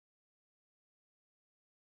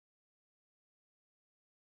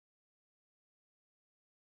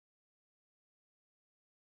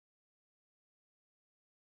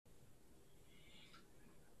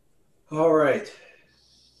All right.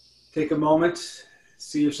 Take a moment.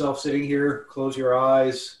 See yourself sitting here. Close your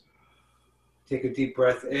eyes. Take a deep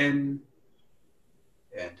breath in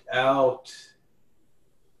and out.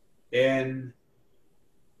 In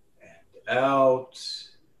and out.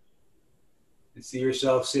 And see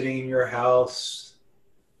yourself sitting in your house,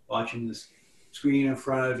 watching the screen in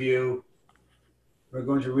front of you. We're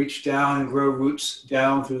going to reach down and grow roots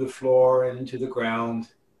down through the floor and into the ground.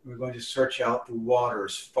 We're going to search out the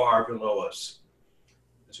waters far below us.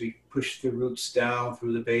 As we push the roots down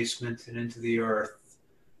through the basement and into the earth,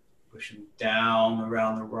 pushing down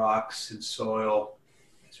around the rocks and soil,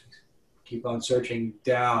 as we keep on searching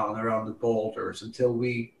down around the boulders until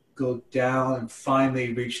we go down and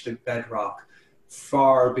finally reach the bedrock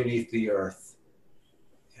far beneath the earth.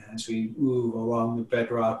 And as we move along the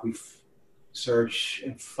bedrock, we search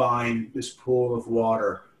and find this pool of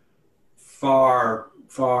water far,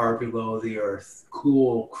 far below the earth,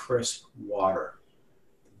 cool, crisp water.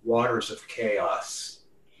 Waters of chaos.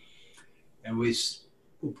 And we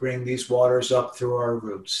will bring these waters up through our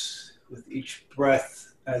roots. With each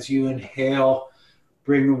breath, as you inhale,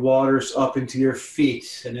 bring the waters up into your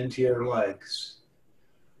feet and into your legs.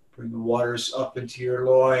 Bring the waters up into your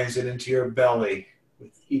loins and into your belly.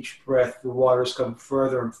 With each breath, the waters come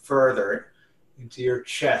further and further into your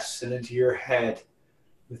chest and into your head.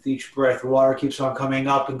 With each breath, the water keeps on coming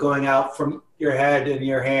up and going out from your head and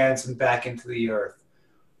your hands and back into the earth.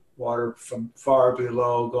 Water from far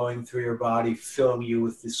below going through your body, filling you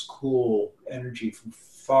with this cool energy from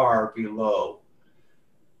far below.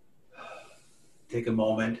 Take a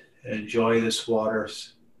moment and enjoy this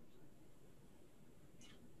waters.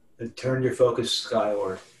 Then turn your focus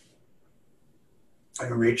skyward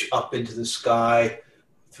and reach up into the sky,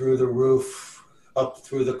 through the roof, up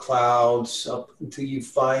through the clouds, up until you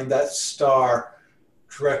find that star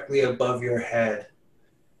directly above your head.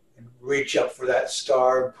 Reach up for that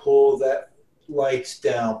star and pull that light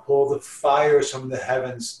down. Pull the fires from the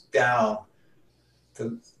heavens down.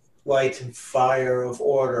 The light and fire of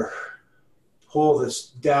order. Pull this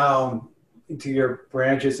down into your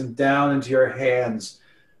branches and down into your hands.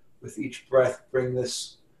 With each breath, bring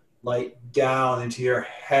this light down into your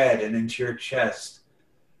head and into your chest.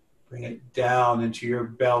 Bring it down into your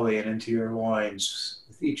belly and into your loins.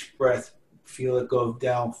 With each breath, feel it go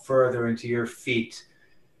down further into your feet.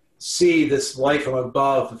 See this light from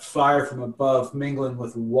above, the fire from above, mingling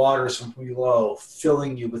with waters from below,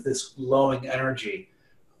 filling you with this glowing energy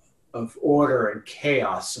of order and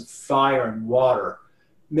chaos, of fire and water,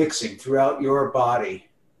 mixing throughout your body.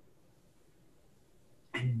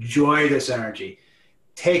 Enjoy this energy.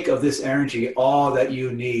 Take of this energy all that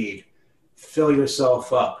you need. Fill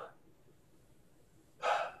yourself up.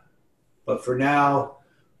 But for now,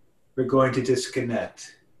 we're going to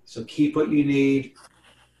disconnect. So keep what you need.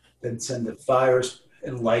 Then send the fires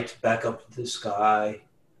and light back up to the sky.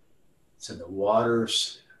 Send the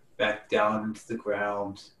waters back down into the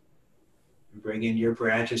ground. And bring in your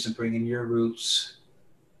branches and bring in your roots.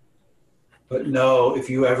 But know, if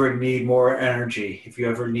you ever need more energy, if you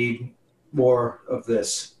ever need more of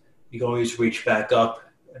this, you can always reach back up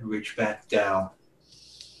and reach back down.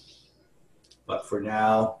 But for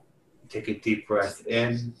now, take a deep breath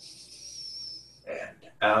in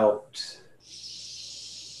and out.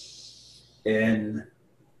 In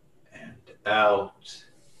and out.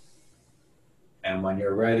 And when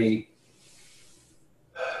you're ready,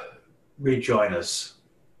 rejoin us,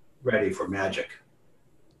 ready for magic.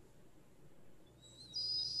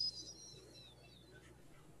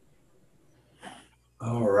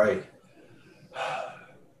 All right.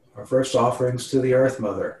 Our first offerings to the Earth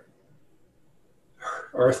Mother.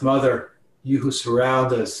 Earth Mother, you who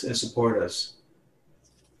surround us and support us.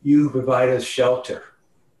 You who provide us shelter.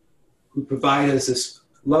 Who provide us this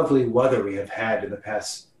lovely weather we have had in the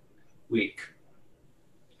past week.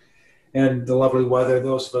 And the lovely weather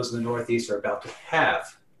those of us in the Northeast are about to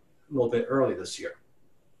have a little bit early this year.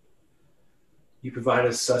 You provide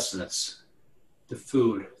us sustenance, the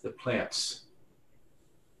food, the plants.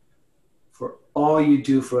 For all you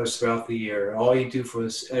do for us throughout the year, all you do for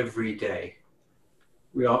us every day,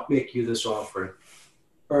 we all make you this offering.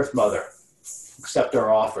 Earth Mother, accept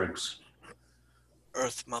our offerings.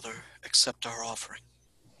 Earth Mother, accept our offering.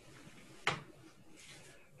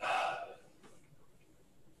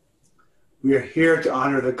 We are here to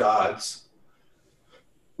honor the gods.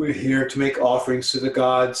 We're here to make offerings to the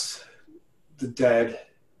gods, the dead,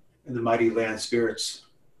 and the mighty land spirits.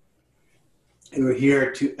 And we're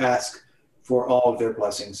here to ask for all of their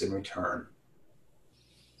blessings in return.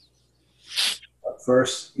 But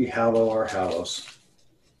first, we hallow our hallows.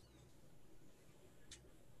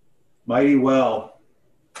 Mighty well,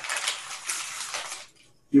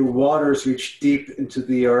 Your waters reach deep into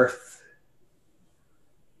the earth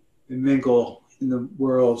and mingle in the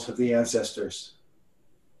worlds of the ancestors.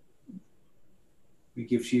 We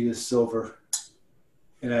give you this silver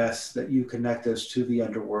and ask that you connect us to the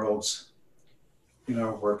underworlds in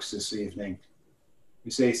our works this evening.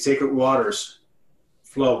 We say, sacred waters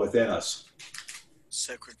flow within us.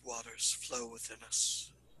 Sacred waters flow within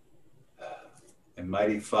us. And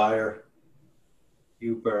mighty fire,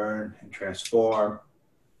 you burn and transform.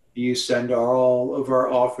 You send all of our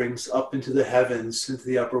offerings up into the heavens, into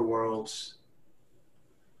the upper worlds,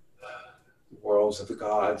 the worlds of the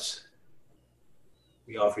gods.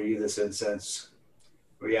 We offer you this incense.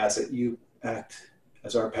 We ask that you act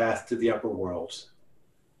as our path to the upper worlds.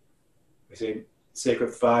 We say,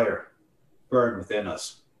 sacred fire, burn within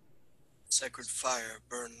us. Sacred fire,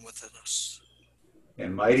 burn within us.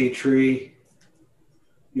 And mighty tree,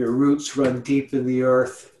 your roots run deep in the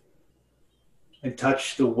earth and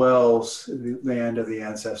touch the wells in the land of the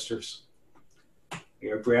ancestors.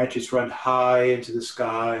 Your branches run high into the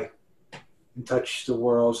sky and touch the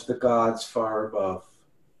worlds of the gods far above.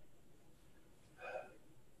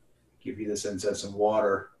 Give you this incense and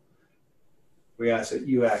water. We ask that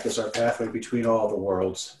you act as our pathway between all the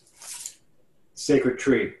worlds. Sacred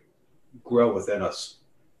tree, grow within us.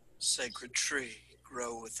 Sacred tree,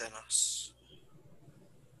 grow within us.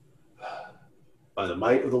 By the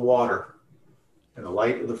might of the water and the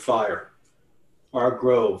light of the fire, our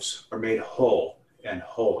groves are made whole and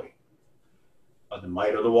holy. By the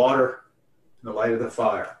might of the water and the light of the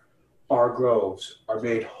fire, our groves are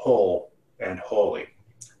made whole and holy.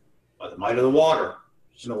 By the might of the water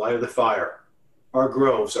and the light of the fire, our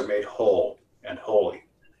groves are made whole and holy.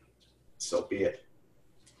 So be it.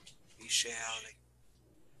 We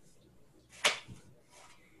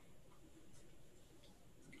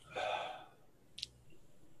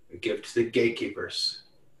give to the gatekeepers.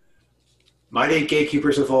 Mighty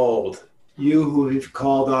gatekeepers of old, you who we've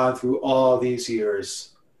called on through all these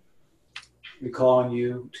years, we call on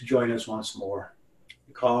you to join us once more.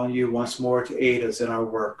 We call on you once more to aid us in our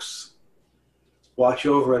works. Watch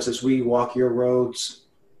over us as we walk your roads.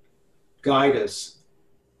 Guide us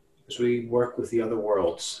as we work with the other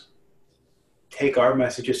worlds. Take our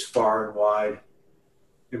messages far and wide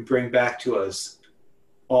and bring back to us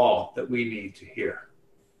all that we need to hear.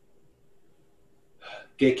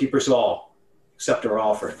 Gatekeepers all, accept our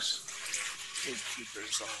offerings.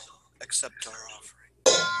 Gatekeepers all, accept our offering.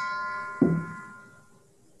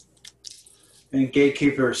 And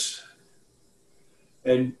gatekeepers,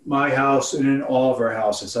 in my house and in all of our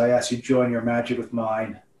houses, I ask you to join your magic with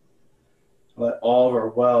mine. Let all of our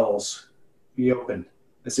wells be open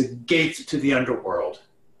as a gate to the underworld.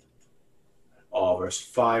 All of our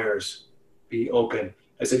fires be open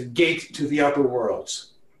as a gate to the upper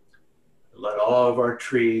worlds. Let all of our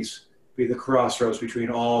trees be the crossroads between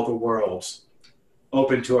all the worlds,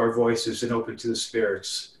 open to our voices and open to the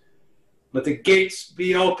spirits. Let the gates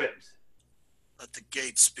be opened. Let the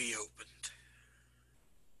gates be opened.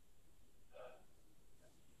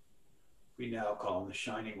 We now call them the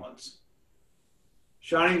Shining Ones.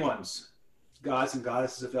 Shining Ones, gods and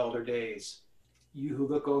goddesses of elder days, you who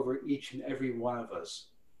look over each and every one of us,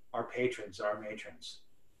 our patrons, our matrons,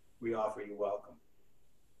 we offer you welcome.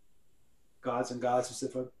 Gods and goddesses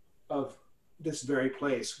of this very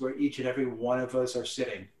place where each and every one of us are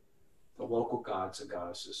sitting, the local gods and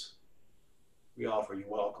goddesses, we offer you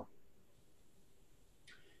welcome.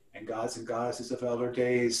 And gods and goddesses of elder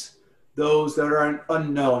days, those that are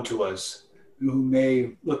unknown to us, who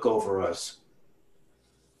may look over us,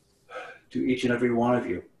 to each and every one of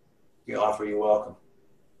you, we offer you welcome.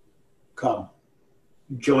 Come,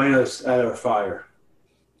 join us at our fire.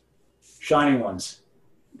 Shining Ones,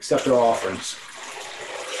 accept our offerings.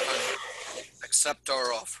 Accept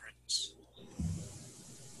our offerings.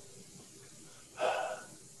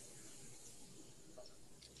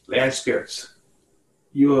 Land spirits,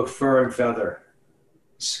 you of fur and feather,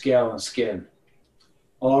 scale and skin,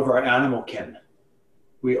 all of our animal kin,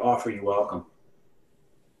 we offer you welcome.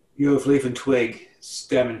 You of leaf and twig,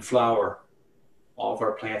 stem and flower, all of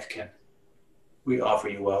our plant kin, we offer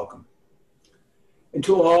you welcome. And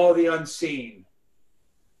to all the unseen,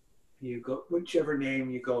 you go, whichever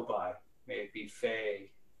name you go by, may it be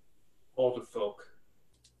Fae, older folk,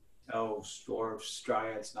 elves, dwarves,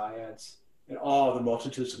 dryads, naiads, and all the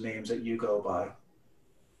multitudes of names that you go by.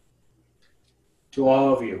 To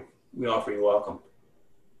all of you, we offer you welcome.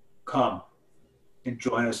 Come and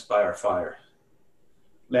join us by our fire.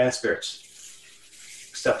 Land spirits,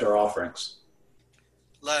 accept our offerings.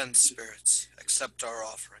 Land spirits, accept our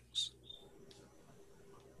offerings.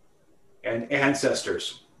 And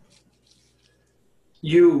ancestors,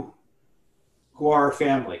 You who are our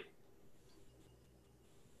family,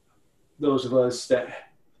 those of us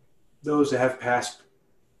that those that have passed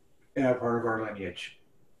and are part of our lineage,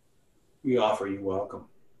 we offer you welcome.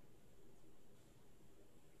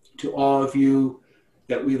 To all of you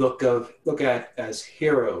that we look at as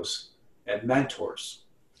heroes and mentors,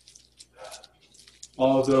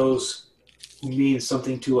 all of those who mean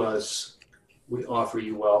something to us, we offer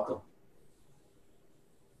you welcome.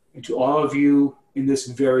 And to all of you in this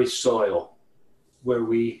very soil where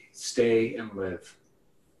we stay and live,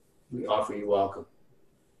 we offer you welcome.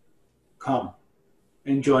 Come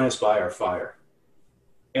and join us by our fire.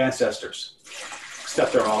 Ancestors,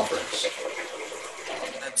 accept our offerings.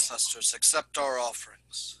 Ancestors, accept our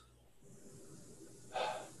offerings.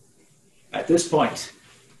 At this point,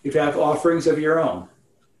 if you have offerings of your own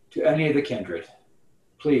to any of the kindred,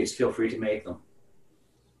 please feel free to make them.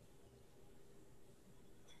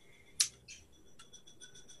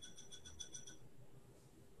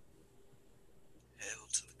 Hail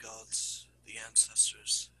to the gods, the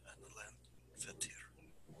ancestors, and the land Fatir.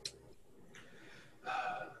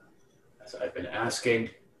 As I've been asking,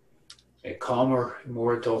 may calmer,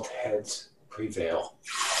 more adult heads prevail.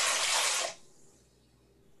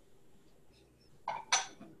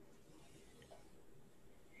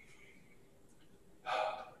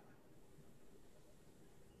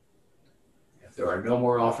 If there are no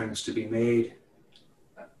more offerings to be made,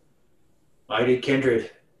 mighty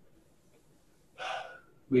kindred,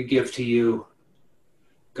 we give to you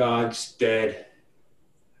gods, dead,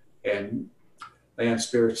 and land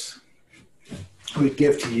spirits. We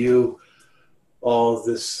give to you all of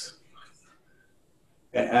this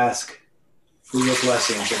and ask for your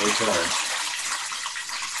blessings in return.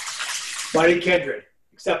 Mighty kindred,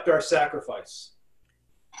 accept our sacrifice.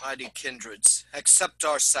 Mighty kindreds, accept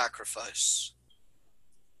our sacrifice.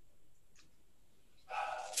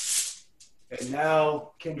 And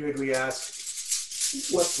now, kindred, we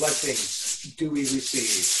ask, what blessings do we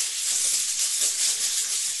receive?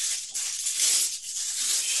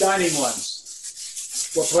 Shining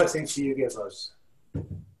ones, what blessings do you give us?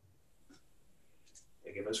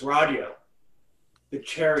 They give us radio, the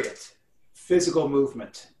chariot, physical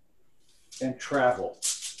movement, and travel.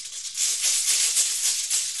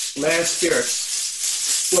 Land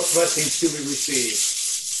spirits, what blessings do we receive?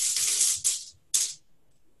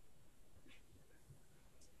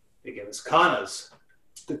 They give us kanas,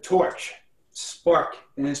 the torch, spark,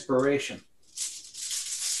 and inspiration.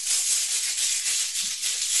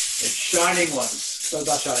 And shining ones,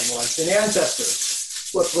 not shining ones, and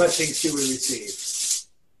ancestors, what blessings do we receive?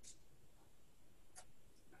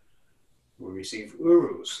 We receive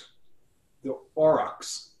urus, the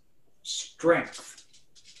aurochs, strength.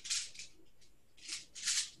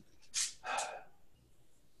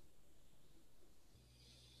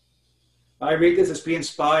 I read this as be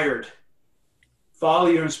inspired. Follow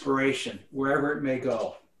your inspiration wherever it may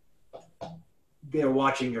go. They're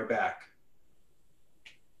watching your back.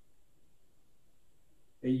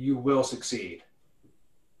 And you will succeed.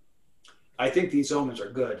 I think these omens are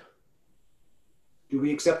good. Do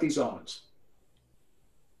we accept these omens?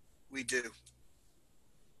 We do.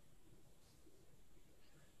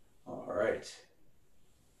 All right.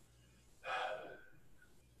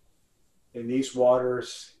 In these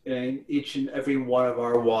waters, in each and every one of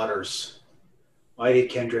our waters, mighty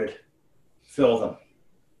kindred, fill them.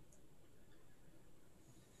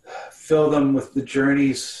 Fill them with the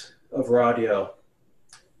journeys of radio.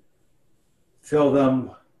 Fill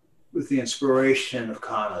them with the inspiration of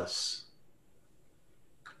kanas.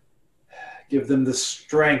 Give them the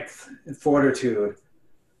strength and fortitude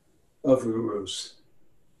of urus.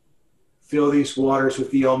 Fill these waters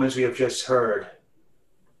with the omens we have just heard.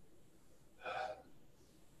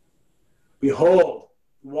 Behold,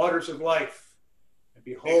 the waters of life. And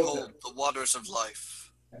behold them. The waters of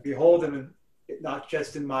life. And behold them not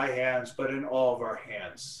just in my hands, but in all of our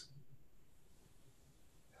hands.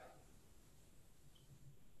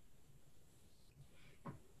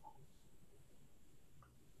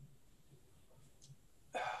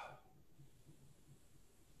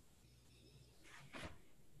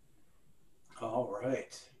 All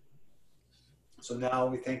right. So now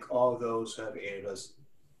we thank all those who have aided us.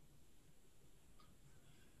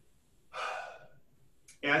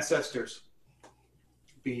 Ancestors,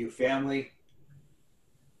 be you family,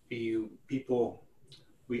 be you people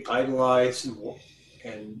we idolize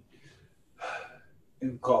and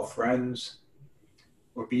call friends,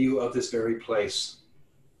 or be you of this very place.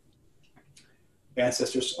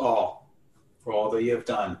 Ancestors all, for all that you have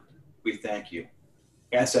done, we thank you.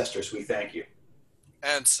 Ancestors, we thank you.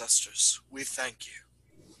 Ancestors, we thank you.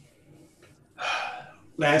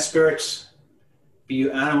 land spirits, be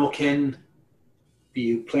you animal kin, be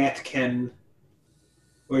you plant kin,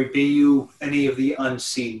 or be you any of the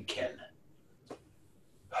unseen kin.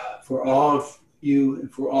 For all of you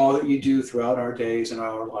and for all that you do throughout our days and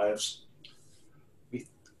our lives, we,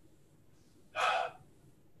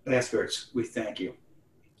 land spirits, we thank you.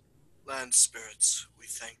 Land spirits, we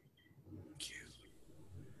thank you.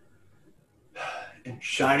 And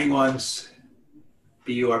shining ones,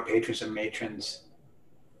 be you our patrons and matrons,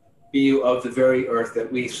 be you of the very earth that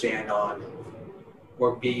we stand on,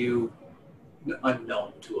 or be you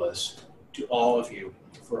unknown to us, to all of you,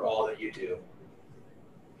 for all that you do.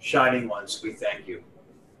 Shining ones, we thank you.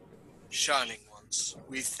 Shining ones,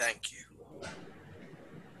 we thank you.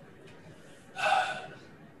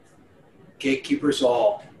 Gatekeepers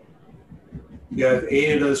all, you have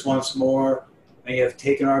aided us once more, and you have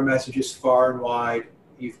taken our messages far and wide.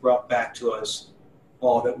 You've brought back to us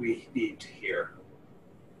all that we need to hear.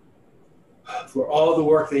 For all the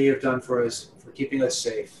work that you have done for us, for keeping us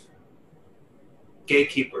safe.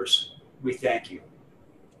 Gatekeepers, we thank you.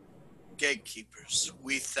 Gatekeepers,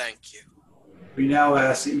 we thank you. We now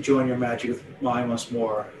ask that you join your magic with mine once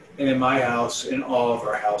more, and in my house, in all of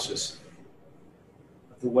our houses.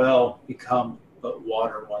 Let the well become but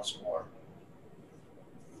water once more,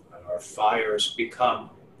 and our fires become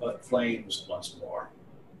but flames once more,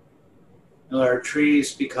 and let our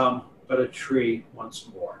trees become but a tree once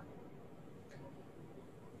more.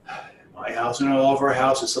 In my house and in all of our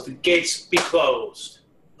houses, let the gates be closed.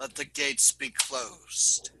 Let the gates be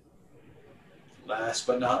closed. Last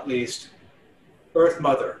but not least, Earth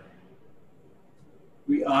Mother,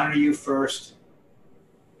 we honor you first,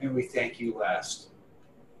 and we thank you last.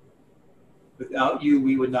 Without you,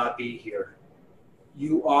 we would not be here.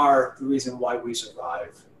 You are the reason why we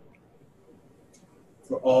survive.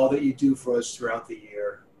 For all that you do for us throughout the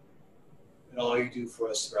year, and all you do for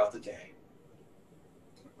us throughout the day.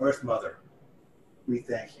 Earth Mother, we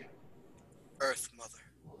thank you. Earth Mother,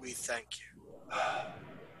 we thank you.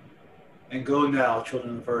 And go now,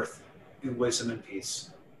 children of Earth, in wisdom and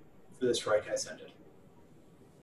peace, for this rite has ended.